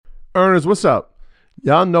Earners, what's up?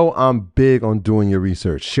 Y'all know I'm big on doing your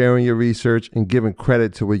research, sharing your research, and giving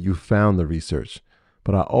credit to where you found the research.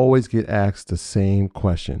 But I always get asked the same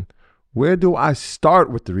question. Where do I start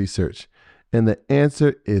with the research? And the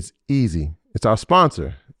answer is easy. It's our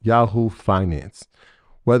sponsor, Yahoo Finance.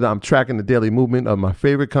 Whether I'm tracking the daily movement of my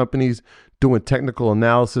favorite companies, doing technical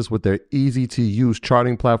analysis with their easy-to-use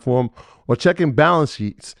charting platform, or checking balance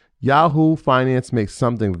sheets, Yahoo Finance makes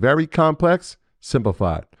something very complex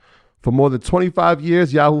simplified. For more than 25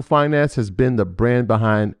 years, Yahoo Finance has been the brand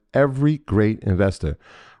behind every great investor.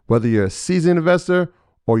 Whether you're a seasoned investor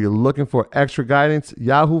or you're looking for extra guidance,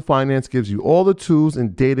 Yahoo Finance gives you all the tools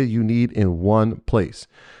and data you need in one place.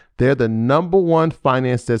 They're the #1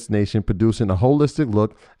 finance destination, producing a holistic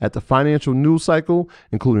look at the financial news cycle,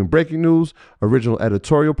 including breaking news, original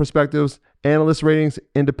editorial perspectives, analyst ratings,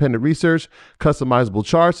 independent research, customizable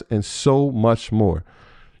charts, and so much more.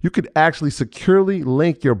 You could actually securely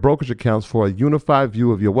link your brokerage accounts for a unified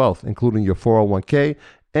view of your wealth, including your 401k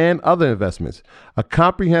and other investments. A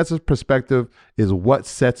comprehensive perspective is what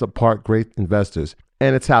sets apart great investors.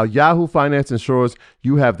 And it's how Yahoo Finance ensures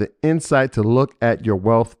you have the insight to look at your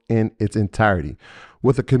wealth in its entirety.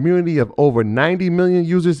 With a community of over 90 million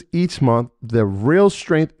users each month, the real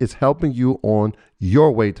strength is helping you on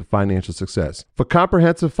your way to financial success. For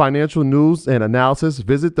comprehensive financial news and analysis,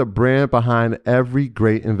 visit the brand behind every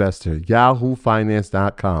great investor,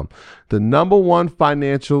 yahoofinance.com. The #1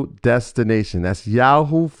 financial destination. That's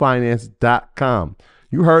yahoofinance.com.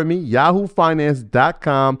 You heard me,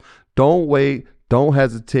 yahoofinance.com. Don't wait. Don't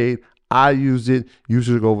hesitate. I use it. You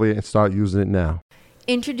should go over there and start using it now.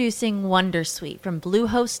 Introducing Wondersuite from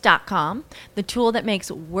Bluehost.com, the tool that makes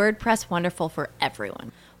WordPress wonderful for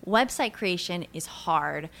everyone. Website creation is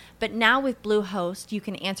hard, but now with Bluehost, you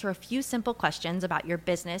can answer a few simple questions about your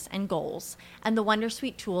business and goals, and the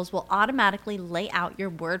Wondersuite tools will automatically lay out your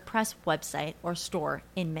WordPress website or store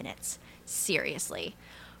in minutes. Seriously.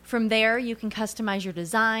 From there, you can customize your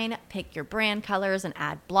design, pick your brand colors, and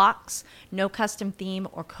add blocks. No custom theme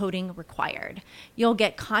or coding required. You'll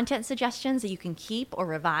get content suggestions that you can keep or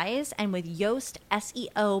revise, and with Yoast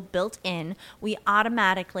SEO built in, we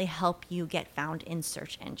automatically help you get found in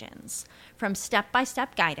search engines. From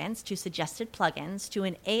step-by-step guidance to suggested plugins to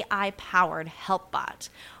an AI-powered help bot,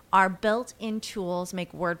 our built-in tools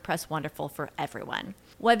make WordPress wonderful for everyone.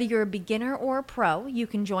 Whether you're a beginner or a pro, you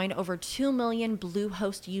can join over 2 million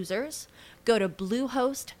Bluehost users. Go to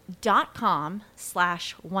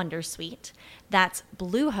bluehost.com/wondersuite. That's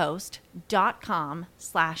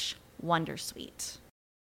bluehost.com/wondersuite.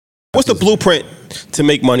 What's the blueprint to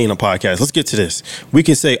make money in a podcast? Let's get to this. We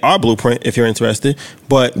can say our blueprint if you're interested,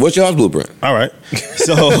 but what's y'all's blueprint? All right.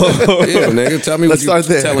 So yeah, nigga, tell me what you're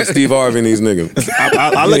telling Steve Harvey and these niggas.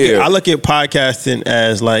 I look at podcasting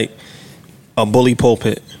as like a bully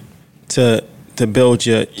pulpit to build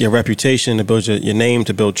your reputation, to build your name,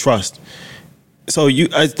 to build trust. So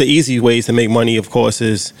the easy ways to make money, of course,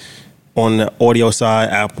 is on the audio side,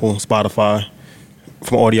 Apple, Spotify,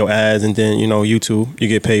 from audio ads, and then, YouTube, you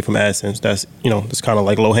get paid from AdSense. That's, it's kind of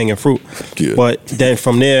like low-hanging fruit. Yeah. But then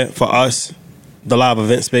from there, for us, the live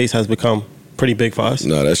event space has become pretty big for us.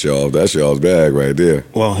 No, that's y'all's bag right there.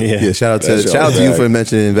 Well, yeah. Yeah, shout out to you for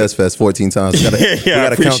mentioning InvestFest 14 times. I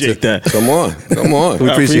appreciate that. Come on. We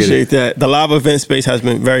appreciate that. The live event space has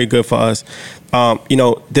been very good for us.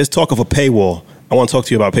 There's talk of a paywall. I want to talk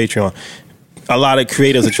to you about Patreon. A lot of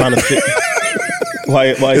creators are trying to fit.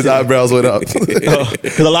 Why his eyebrows went up?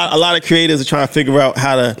 Because a lot of creators are trying to figure out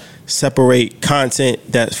how to separate content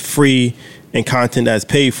that's free and content that's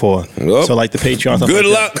paid for. Yep. So like the Patreon stuff. Good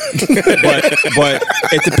luck. But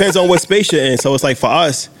it depends on what space you're in. So it's like for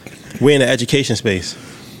us, we're in the education space.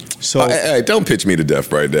 So hey, don't pitch me to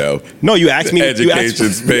death right now. No, you asked me.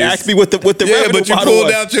 Education space. You asked me what the yeah, revenue but you model pulled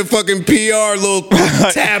was. out your fucking PR little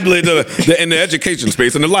tablet in the education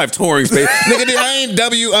space and the live touring space. Nigga, I ain't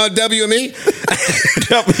WME.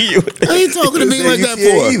 I ain't talking to me like that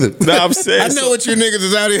for. Either. No, I'm saying. I know what you niggas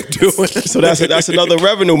is out here doing. So that's another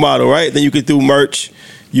revenue model, right? Then you can do merch.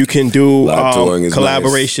 You can do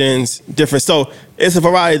collaborations, nice. Different. So it's a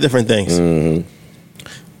variety of different things. Mm-hmm.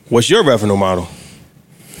 What's your revenue model?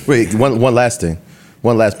 Wait, one last thing.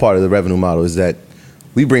 One last part of the revenue model is that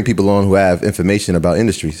we bring people on who have information about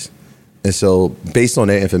industries. And so based on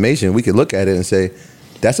their information, we could look at it and say,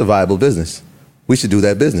 that's a viable business. We should do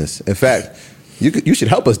that business. In fact, you should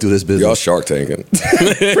help us do this business. Y'all Shark Tanking.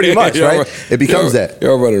 Pretty much, right? It becomes that.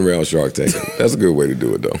 Y'all running around Shark Tanking. That's a good way to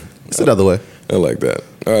do it, though. It's another way. I like that.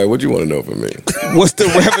 All right, what do you want to know from me? What's the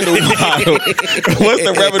revenue model? What's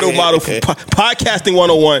the revenue model for Podcasting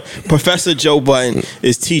 101? Professor Joe Budden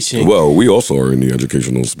is teaching. Well, we also are in the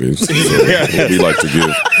educational space. So we like to give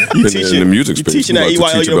in the music space. You're teaching at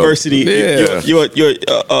EYL University. Yeah.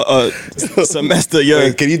 You're semester.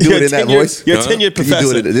 Wait, can you do it in that voice? You're a tenured Can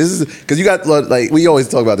professor. you do it? This is because you got like we always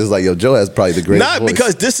talk about this. Like, yo, Joe has probably the greatest Not voice.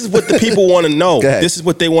 because this is what the people want to know. Go ahead. This is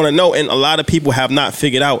what they want to know, and a lot of people have not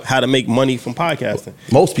figured out how to make money from podcasting.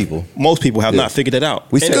 most people. Most people have not figured it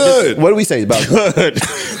out. We And said, good. What do we say about Good.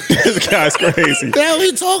 This guy's crazy. What the hell are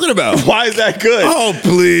you talking about? Why is that good? Oh,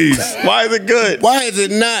 please. Why is it good? Why is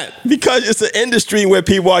it not? Because it's an industry where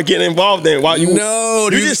people are getting involved in. Why you No,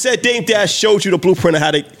 you dude. just said Dame Dash showed you the blueprint of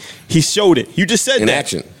how to. He showed it. You just said In that.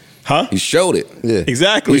 action. Huh? He showed it. Yeah.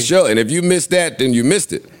 Exactly. He showed, and if you missed that, then you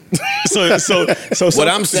missed it. So What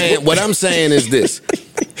I'm saying is this.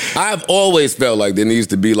 I've always felt like there needs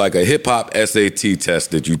to be like a hip hop SAT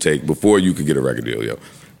test that you take before you could get a record deal, yo.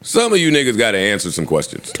 Some of you niggas got to answer some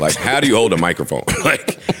questions. Like, how do you hold a microphone?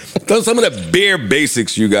 Like, some of the bare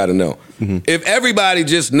basics you got to know. If everybody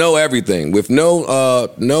just know everything with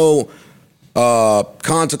no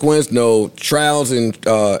consequence, no trial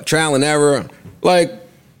and error, like,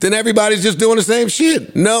 then everybody's just doing the same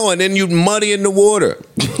shit. No, and then you muddy in the water.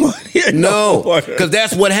 No, because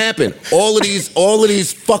that's what happened. All of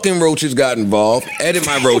these fucking roaches got involved. Edit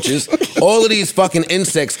my roaches. All of these fucking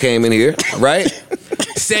insects came in here, right?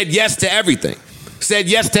 Said yes to everything. Said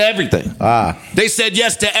yes to everything. They said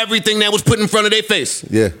yes to everything that was put in front of their face.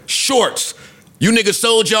 Yeah. Shorts. You niggas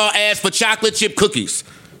sold y'all ass for chocolate chip cookies.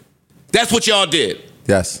 That's what y'all did.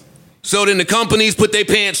 yes? So then the companies put their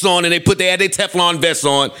pants on and they had their Teflon vests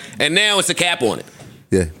on, and now it's a cap on it.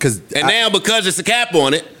 Yeah, because And now because it's a cap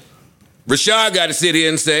on it, Rashad got to sit here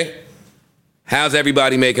and say, how's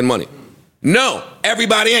everybody making money? No,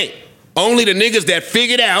 everybody ain't. Only the niggas that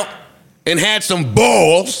figured out and had some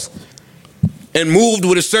balls and moved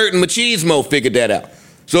with a certain machismo figured that out.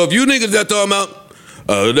 So if you niggas that talking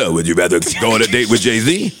about, no, would you rather go on a date with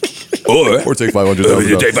Jay-Z? Or take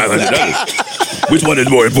 $500,000. take $500. Which one is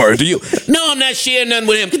more important to you? No, I'm not sharing nothing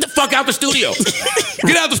with him. Get the fuck out the studio.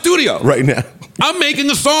 Get out the studio. right now. I'm making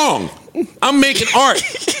a song. I'm making art.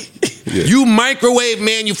 You microwave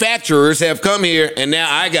manufacturers have come here, and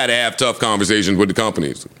now I got to have tough conversations with the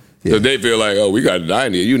companies. Because they feel like, oh, we got a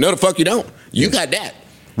idea. You know the fuck you don't. You got that.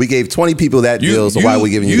 We gave 20 people that deal, so why are we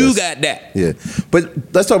giving you this? You got that. Yeah.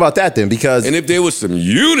 But let's talk about that then, because And if there was some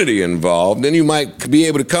unity involved, then you might be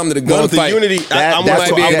able to come to the Well, gunfight. the unity. That- I'm that's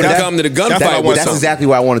might be able to come to the gunfight That's what I with want. that's something. exactly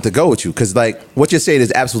why I wanted to go with you, because like what you're saying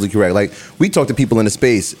is absolutely correct. Like we talk to people in the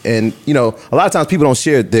space, and you know a lot of times people don't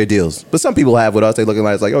share their deals, but some people have with us. They looking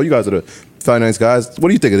at us like, oh, you guys are the finance guys. What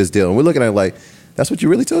do you think of this deal? And we're looking at it like, that's what you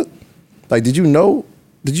really took? Like, did you know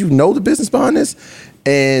the business behind this?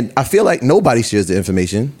 And I feel like nobody shares the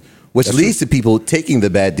information, which leads to people taking the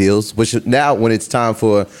bad deals, which now when it's time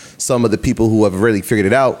for some of the people who have really figured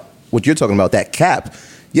it out, what you're talking about, that cap,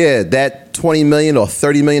 yeah, that $20 million or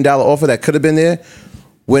 $30 million offer that could have been there,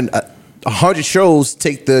 when 100 shows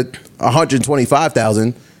take the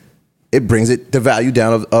 125,000, it brings the value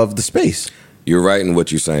down of the space. You're right in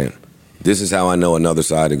what you're saying. This is how I know another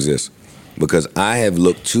side exists. Because I have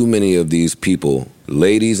looked too many of these people,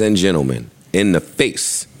 ladies and gentlemen, in the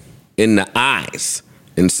face, in the eyes,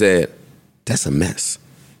 and said, that's a mess.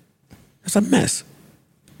 That's a mess.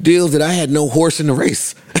 Deals that I had no horse in the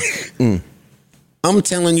race. I'm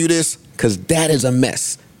telling you this because that is a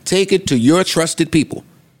mess. Take it to your trusted people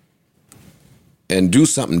and do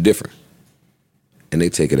something different. And they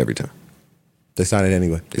take it every time. They sign it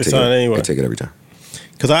anyway. They sign it anyway. They take it every time.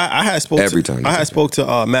 Because I had spoke Every to, time. I had spoke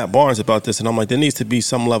to Matt Barnes about this, and I'm like, there needs to be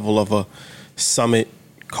some level of a summit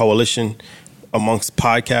coalition amongst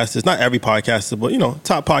podcasters, not every podcaster, but you know,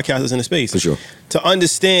 top podcasters in the space, For sure. to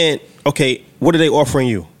understand. Okay, what are they offering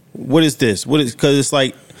you? What is this? What is, because it's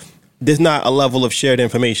like there's not a level of shared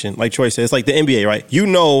information. Like Troy said, it's like the NBA, right? You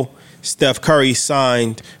know, Steph Curry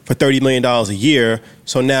signed for $30 million a year.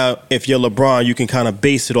 So now if you're LeBron, you can kind of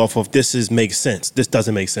base it off of makes sense. This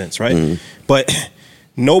doesn't make sense, right? Mm-hmm. But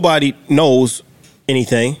nobody knows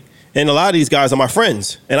anything. And a lot of these guys are my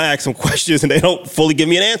friends. And I ask them questions and they don't fully give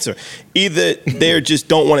me an answer. Either they just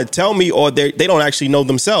don't want to tell me, or they don't actually know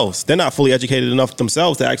themselves. They're not fully educated enough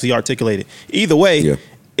themselves to actually articulate it. Either way, Yeah.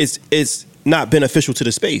 it's not beneficial to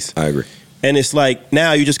the space. I agree. And it's like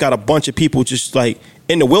now you just got a bunch of people just like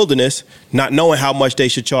in the wilderness, not knowing how much they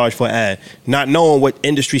should charge for an ad, not knowing what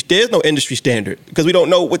industry, there's no industry standard because we don't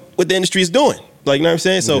know what the industry is doing. Like, you know what I'm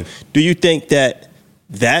saying? So do you think that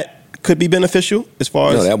could be beneficial as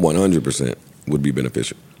far as? No, that 100% would be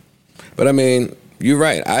beneficial. But I mean, you're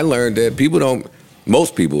right. I learned that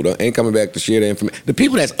most people ain't coming back to share the information. The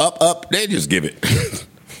people that's up, they just give it.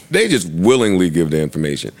 They just willingly give the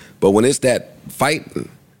information. But when it's that fight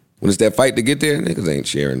to get there, niggas ain't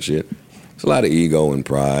sharing shit. There's a lot of ego and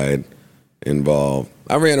pride involved.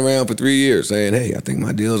 I ran around for 3 years saying, hey, I think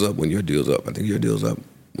my deal's up when your deal's up. I think your deal's up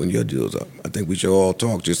when your deal's up. I think we should all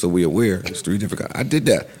talk just so we're aware. It's 3 different guys. I did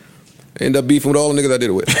that. I ended up beefing with all the niggas I did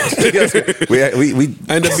it with.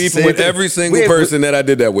 I ended up beefing with every single person that I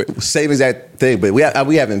did that with. Same exact thing, but we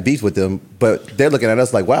haven't beefed with them, but they're looking at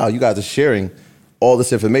us like, wow, you guys are sharing all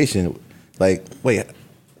this information. Like, wait,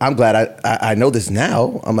 I'm glad I know this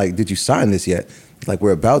now. I'm like, did you sign this yet? Like,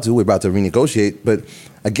 we're about to renegotiate, but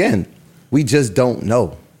again, we just don't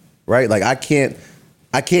know, right? Like, I can't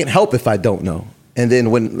help if I don't know. And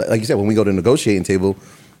then when, like you said, when we go to the negotiating table,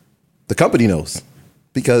 the company knows.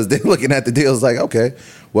 Because they're looking at the deals like, okay,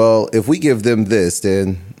 well, if we give them this,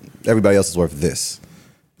 then everybody else is worth this.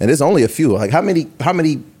 And there's only a few. Like, how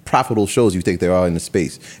many profitable shows do you think there are in the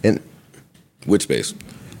space? And which space?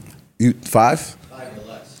 5? 5 or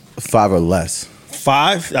less. 5 or less.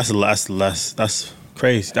 5? That's less. That's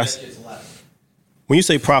crazy. When you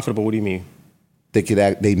say profitable, what do you mean?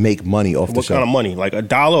 They make money off the show. What kind of money? Like $1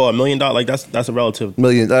 or $1 million? Like that's a relative.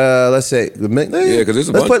 Million. Let's say. Yeah, because there's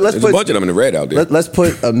a bunch of them in the red out there. Let's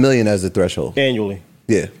put $1 million as the threshold annually.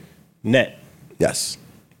 Yeah. Net. Yes.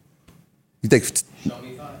 You think?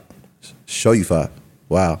 Show you 5.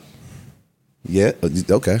 Wow. Yeah.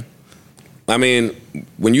 Okay. I mean,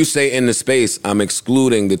 when you say in the space, I'm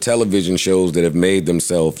excluding the television shows that have made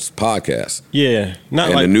themselves podcasts. Yeah, not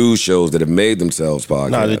and like the news shows that have made themselves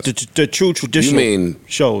podcasts. No, the true traditional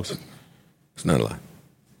shows. It's not a lie.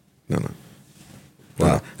 No.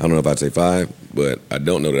 Wow. I don't know if I'd say 5, but I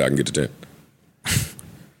don't know that I can get to 10.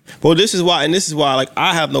 Well, this is why, like,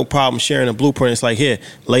 I have no problem sharing a blueprint. It's like, here,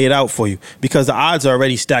 lay it out for you, because the odds are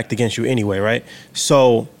already stacked against you anyway, right?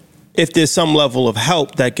 So if there's some level of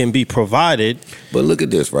help that can be provided. But look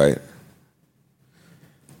at this, right?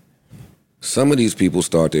 Some of these people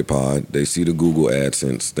start their pod, they see the Google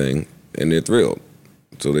AdSense thing, and they're thrilled.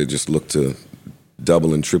 So they just look to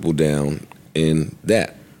double and triple down in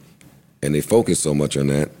that. And they focus so much on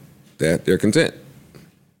that they're content.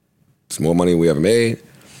 It's more money than we ever made.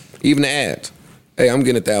 Even the ads. Hey, I'm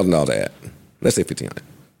getting $1,000 an ad. Let's say $1,500.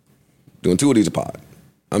 Doing 2 of these a pod.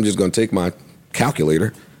 I'm just going to take my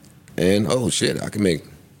calculator and, oh, shit, I can make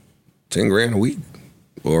 10 grand a week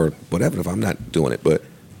or whatever if I'm not doing it. But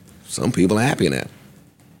some people are happy in that.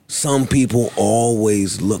 Some people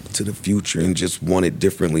always look to the future and just want it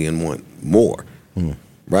differently and want more,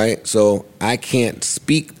 right? So I can't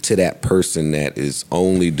speak to that person that is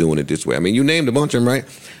only doing it this way. I mean, you named a bunch of them, right?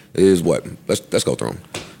 Is what? Let's go through them.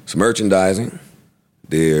 It's merchandising.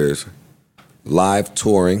 There's live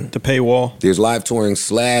touring. The paywall. There's live touring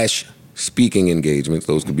 / speaking engagements.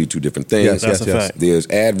 Those could be 2 different things. Yes, that's a fact. There's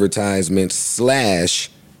advertisements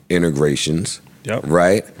 / integrations. Yep.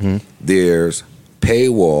 Right? There's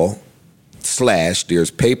paywall /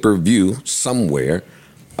 there's pay-per-view somewhere.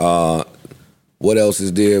 What else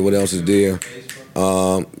is there?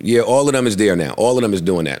 Yeah, all of them is there now. All of them is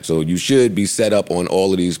doing that. So you should be set up on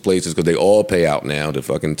all of these places because they all pay out now. The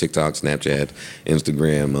fucking TikTok, Snapchat,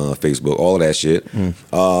 Instagram, Facebook, all of that shit.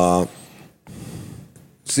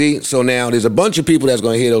 See, so now there's a bunch of people that's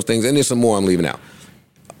going to hear those things, and there's some more I'm leaving out.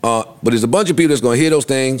 But there's a bunch of people that's going to hear those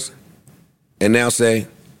things and now say,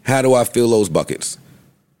 how do I fill those buckets?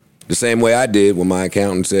 The same way I did when my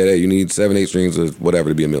accountant said, hey, you need 7, 8 strings of whatever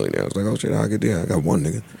to be a millionaire. I was like, oh, shit, I'll get there. I got 1,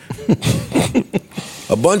 nigga.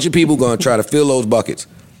 A bunch of people going to try to fill those buckets.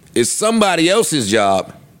 It's somebody else's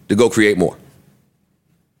job to go create more.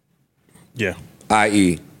 Yeah.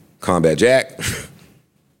 I.e., Combat Jack,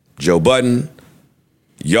 Joe Budden,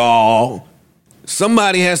 y'all.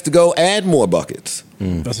 Somebody has to go add more buckets.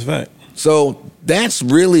 That's a fact. So that's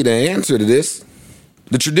really the answer to this.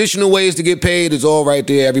 The traditional ways to get paid is all right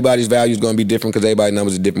there. Everybody's value is going to be different because everybody's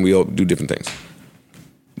numbers are different. We all do different things.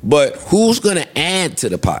 But who's going to add to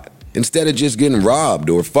the pot instead of just getting robbed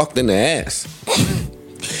or fucked in the ass?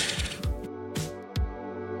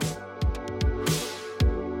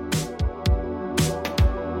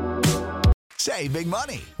 Save big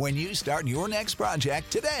money when you start your next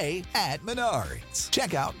project today at Menards.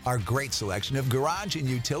 Check out our great selection of garage and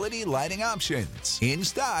utility lighting options. In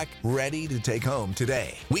stock, ready to take home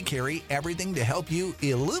today. We carry everything to help you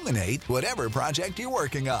illuminate whatever project you're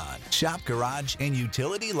working on. Shop garage and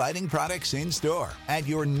utility lighting products in store at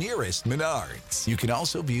your nearest Menards. You can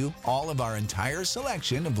also view all of our entire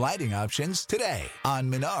selection of lighting options today on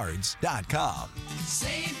Menards.com.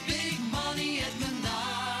 Save big